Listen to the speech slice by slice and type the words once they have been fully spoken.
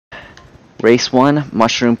Race 1,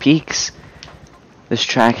 Mushroom Peaks. This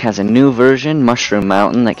track has a new version, Mushroom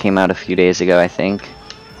Mountain, that came out a few days ago, I think.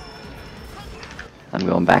 I'm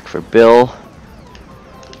going back for Bill.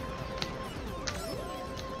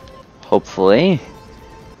 Hopefully.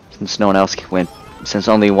 Since no one else went, since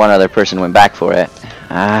only one other person went back for it.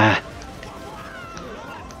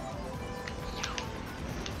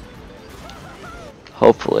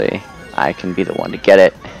 Hopefully, I can be the one to get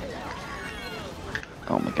it.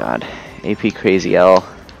 Oh my god. AP Crazy L.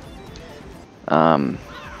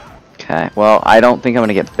 Okay, well, I don't think I'm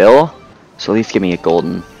gonna get Bill, so at least give me a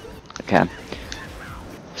golden. Okay.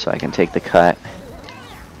 So I can take the cut.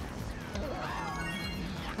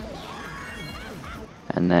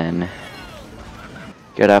 And then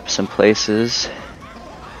get up some places.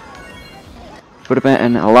 Would have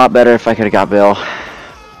been a lot better if I could have got Bill.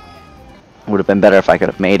 Would have been better if I could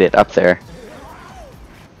have made it up there.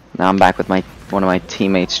 Now I'm back with one of my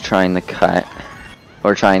teammates trying the cut.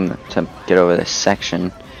 Or trying to get over this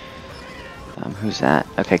section. Who's that?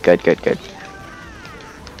 Okay, good.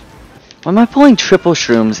 Why am I pulling triple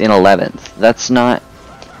shrooms in 11th? That's not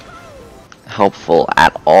helpful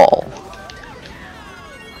at all.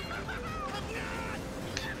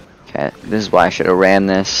 Okay, this is why I should have ran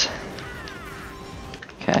this.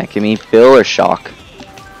 Okay, give me Bill or Shock.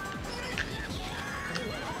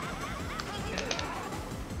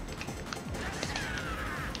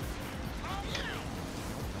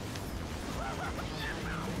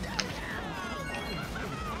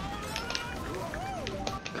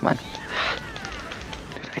 Come on.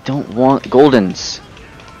 I don't want goldens.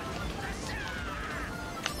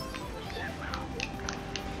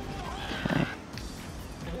 Okay.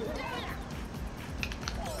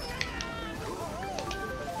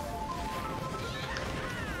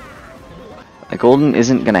 A golden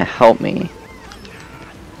isn't gonna help me.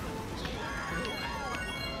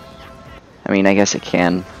 I mean, I guess it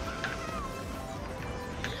can.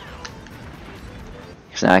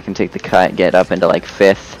 So now I can take the cut, get up into like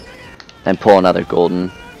 5th, then pull another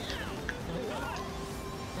golden.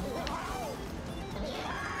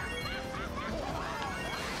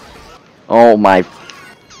 Oh my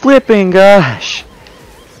flipping gosh!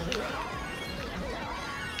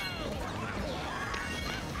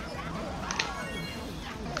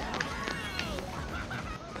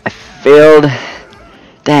 I failed.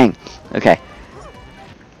 Dang. Okay.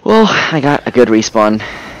 Well, I got a good respawn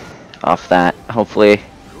off that. Hopefully,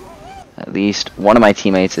 at least one of my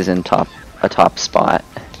teammates is in a top spot.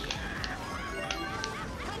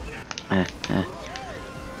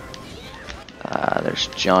 There's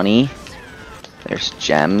Johnny. There's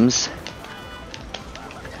Gems.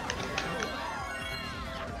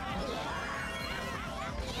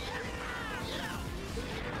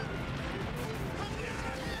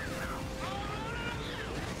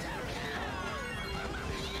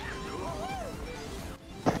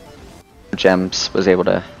 Gems was able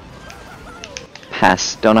to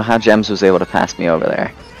pass. Don't know how Gems was able to pass me over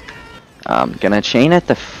there. Gonna chain at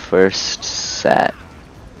the first set.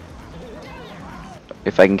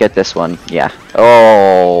 If I can get this one, yeah.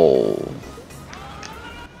 Oh,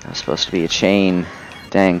 that was supposed to be a chain.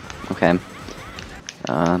 Dang. Okay.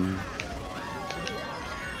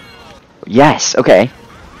 Yes. Okay.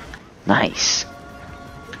 Nice.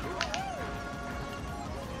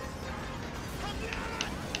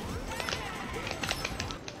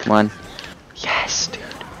 Come on. Yes, dude.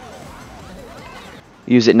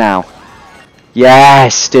 Use it now.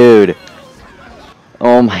 Yes, dude.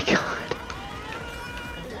 Oh my god.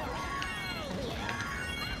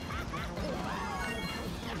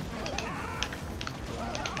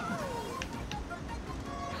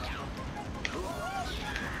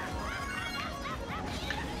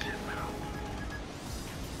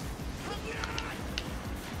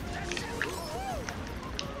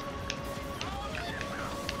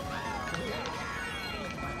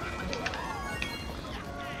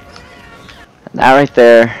 That right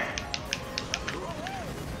there.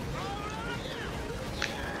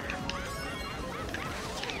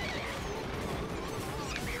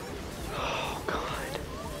 Oh god.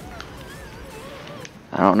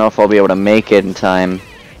 I don't know if I'll be able to make it in time.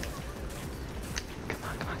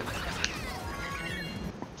 Come on.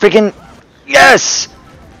 Freaking yes!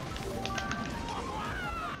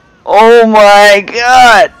 Oh my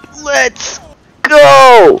god! Let's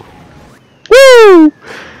go! Woo!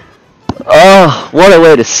 Oh, what a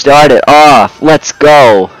way to start it off. Let's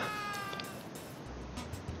go.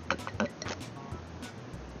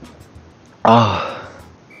 Oh.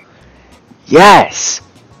 Yes.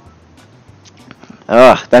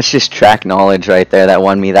 Ugh, that's just track knowledge right there that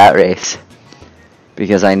won me that race.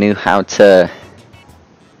 Because I knew how to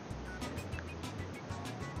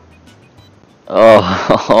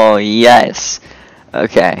Oh, yes.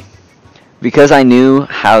 Okay. Because I knew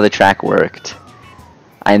how the track worked,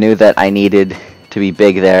 I knew that I needed to be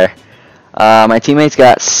big there. My teammates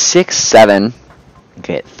got 6, 7.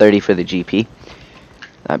 Okay, 30 for the GP.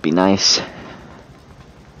 That'd be nice.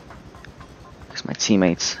 Because my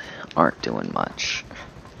teammates aren't doing much.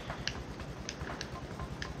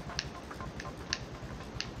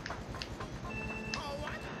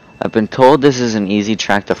 I've been told this is an easy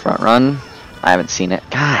track to front run. I haven't seen it.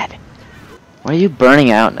 God, why are you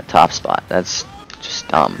burning out in the top spot? That's just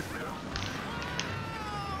dumb.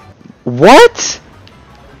 What?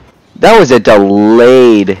 That was a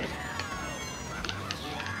delayed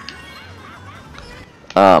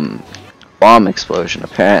bomb explosion,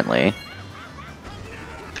 apparently.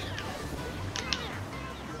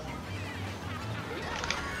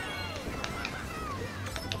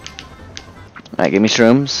 Alright, give me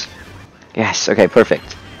shrooms. Yes, okay,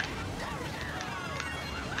 perfect.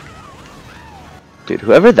 Dude,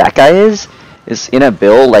 whoever that guy is in a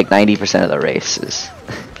bill like 90% of the races.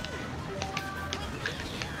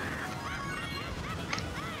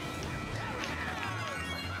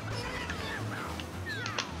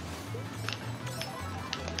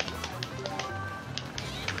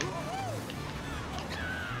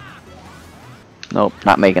 Nope,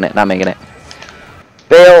 not making it, not making it.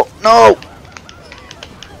 Bail, no!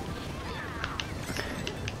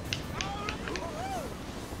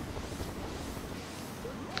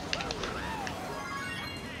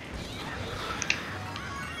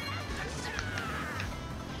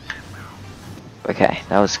 Okay,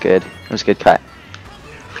 that was good. That was a good cut.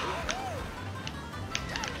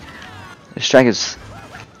 This track is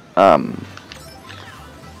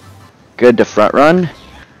good to front run,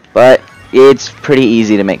 but it's pretty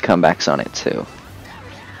easy to make comebacks on it too.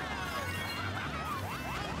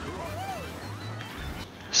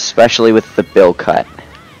 Especially with the bill cut.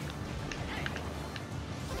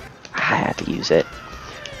 I had to use it.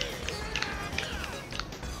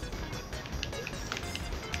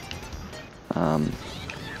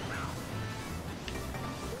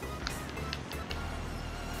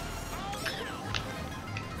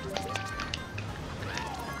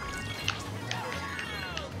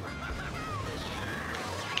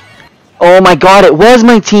 Oh my god, it was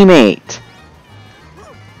my teammate!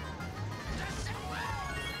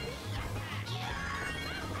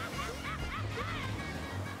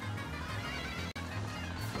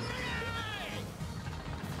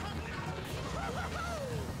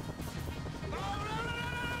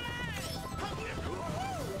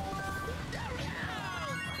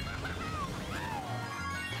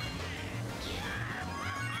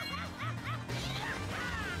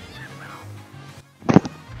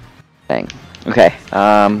 Dang. Okay,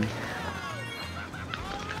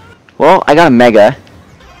 well, I got a mega,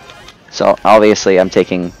 so obviously I'm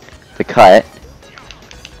taking the cut.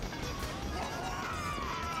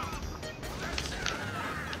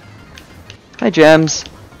 Hi, Gems.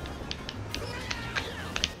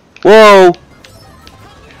 Whoa!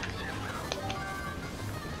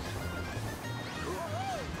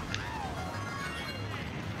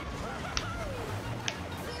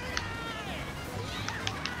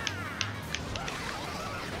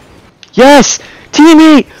 Yes!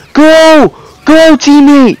 Teammate! Go! Go,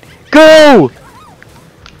 teammate! Go!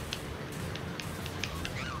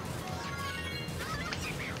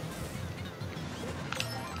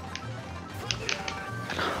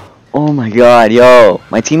 Oh my god, yo!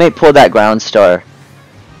 My teammate pulled that ground star.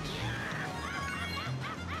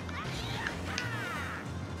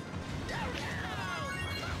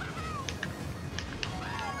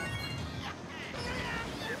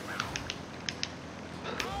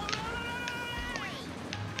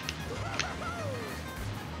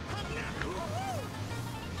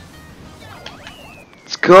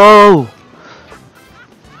 Let's go!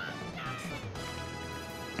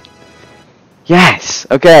 Yes!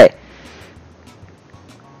 Okay.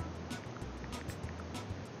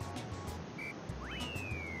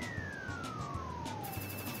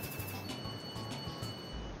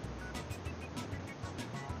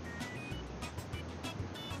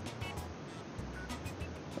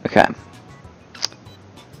 Okay.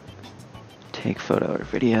 Take photo or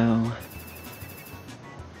video.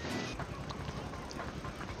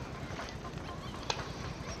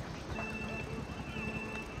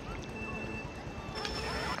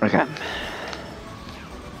 Okay.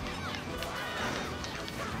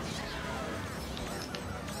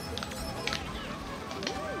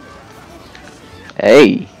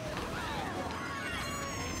 Hey.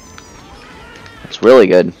 That's really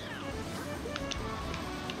good.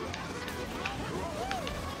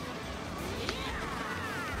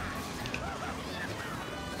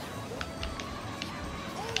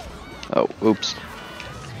 Oh, oops.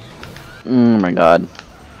 Oh my god.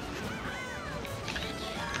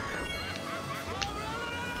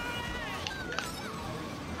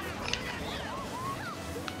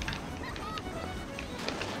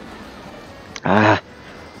 Ah.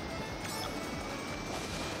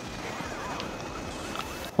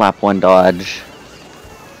 Lap 1 dodge.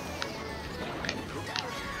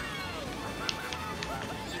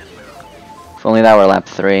 If only that were lap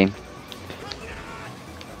 3.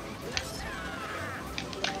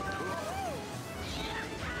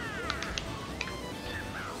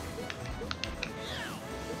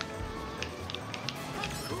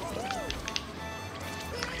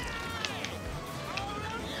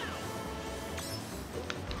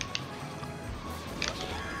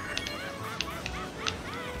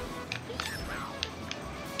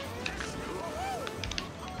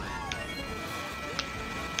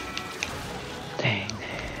 Dang.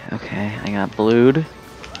 Okay, I got blued.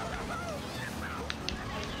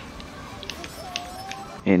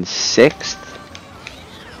 In 6th.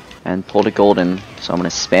 And pulled a golden, so I'm going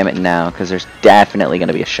to spam it now, because there's definitely going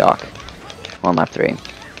to be a shock on lap 3.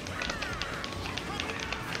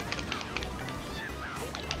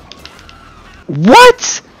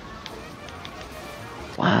 What?!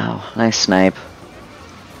 Wow, nice snipe.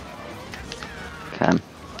 Okay.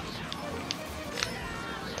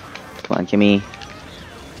 Come on, gimme.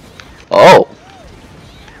 Oh!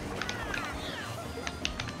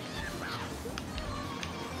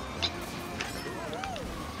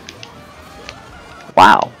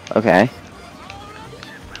 Wow, okay.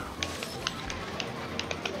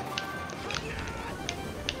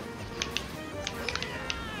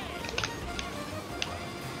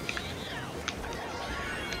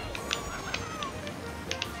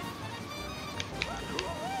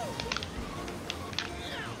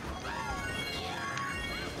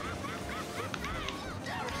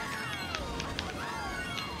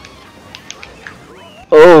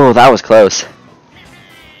 Oh, that was close.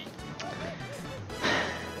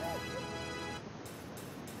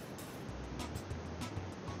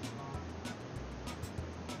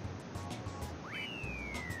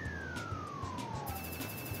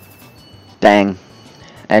 Dang.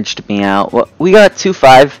 Edged me out. Well, we got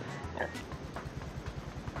 2-5.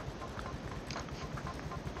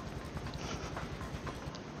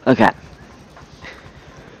 Okay.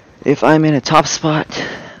 If I'm in a top spot,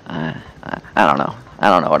 I don't know. I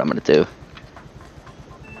don't know what I'm gonna do.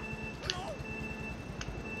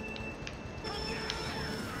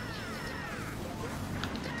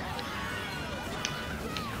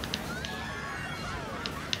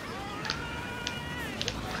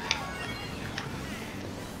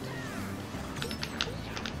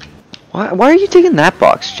 Why are you taking that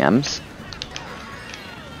box, Gems?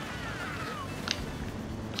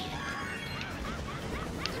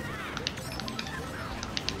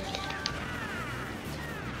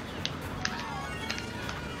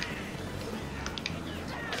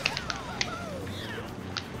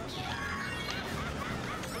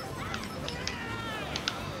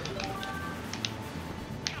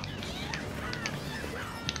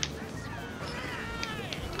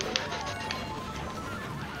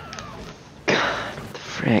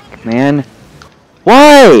 Frick, man.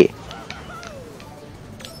 Why?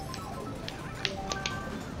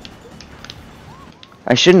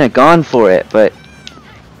 I shouldn't have gone for it, but...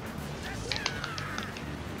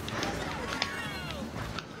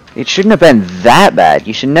 It shouldn't have been that bad.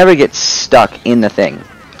 You should never get stuck in the thing.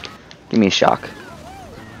 Give me a shock.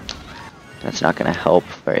 That's not going to help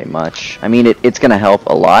very much. I mean, it's going to help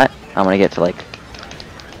a lot. I'm going to get to, like...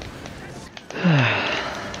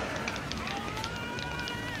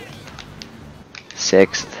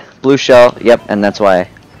 6th. Blue shell, yep, and that's why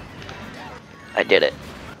I did it.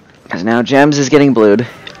 Because now Gems is getting blued.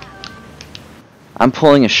 I'm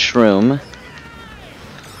pulling a shroom.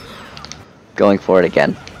 Going for it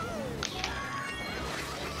again.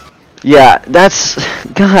 Yeah, that's...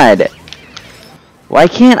 God. Why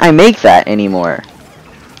can't I make that anymore?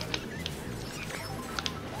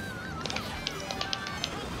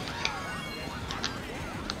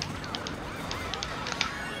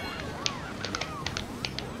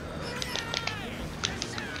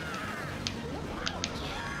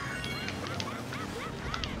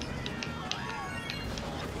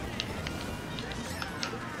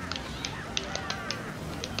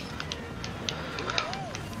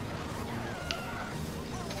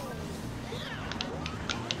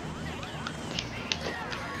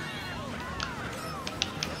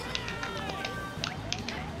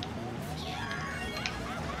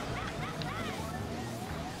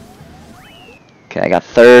 Okay, I got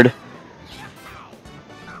 3rd.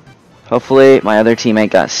 Hopefully my other teammate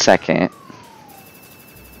got second.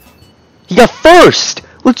 He got first!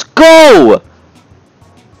 Let's go!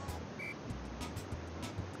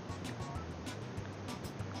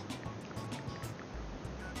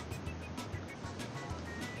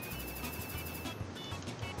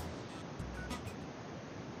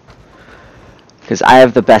 Because I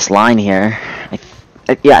have the best line here.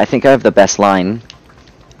 Yeah, I think I have the best line.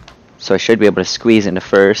 So I should be able to squeeze into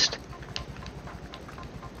first.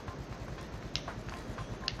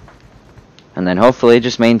 And then hopefully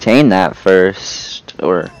just maintain that first.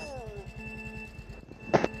 Or...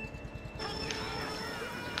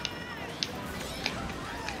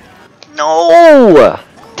 No!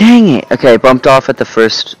 Dang it! Okay, bumped off at the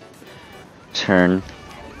first turn.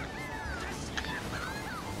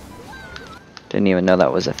 Didn't even know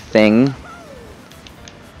that was a thing.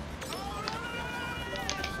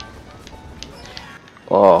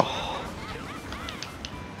 Oh.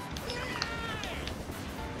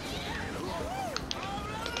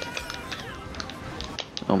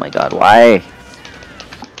 Oh my god, why?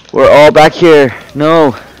 We're all back here.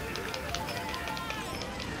 No.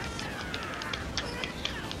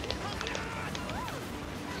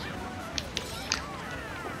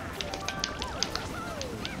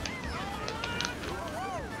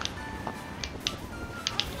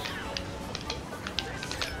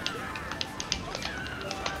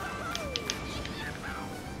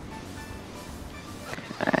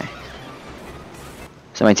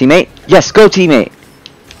 So my teammate? Yes, go teammate!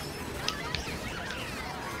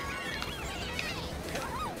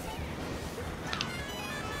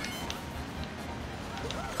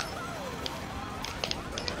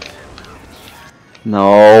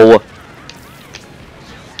 No.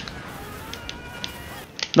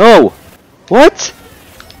 No! What?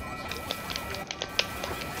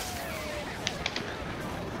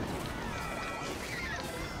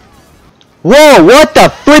 Whoa, what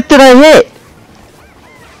the flip did I hit?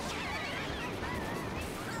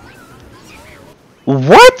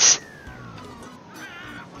 What?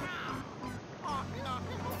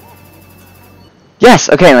 Yes,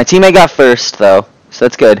 okay, my teammate got first, though, so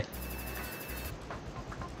that's good.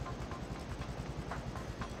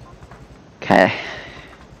 Okay.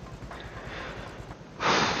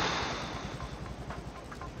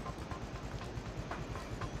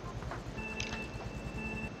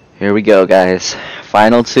 Here we go, guys.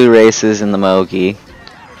 Final 2 races in the mogi.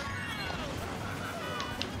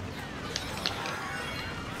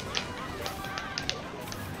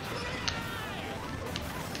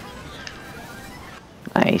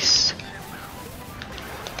 Nice.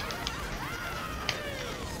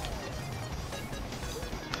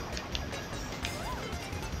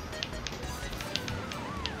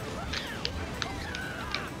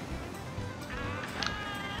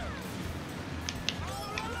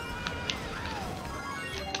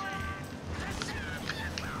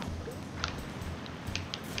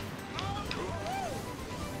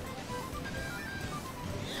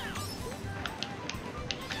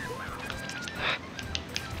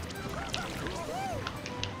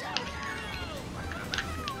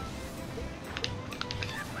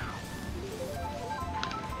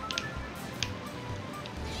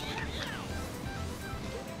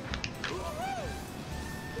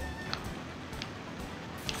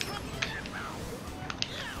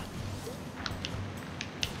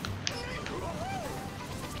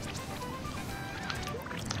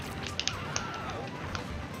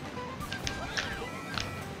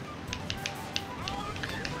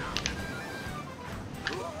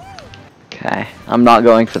 Okay, I'm not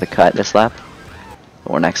going for the cut this lap,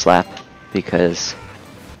 or next lap, because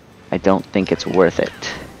I don't think it's worth it.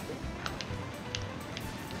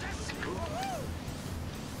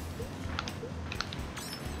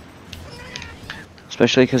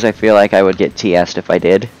 Especially because I feel like I would get TS'd if I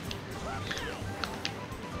did.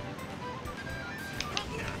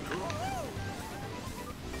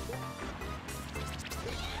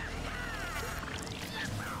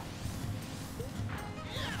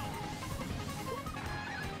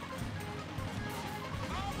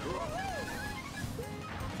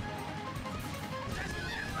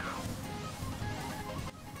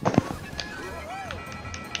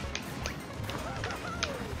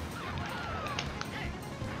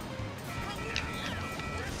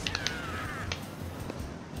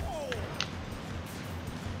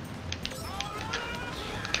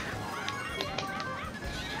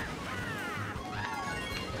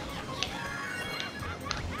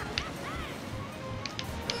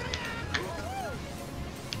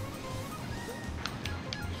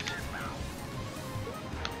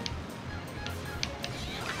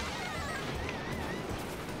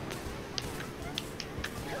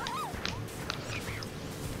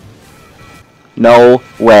 No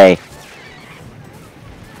way.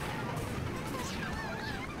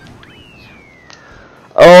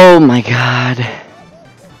 Oh my god.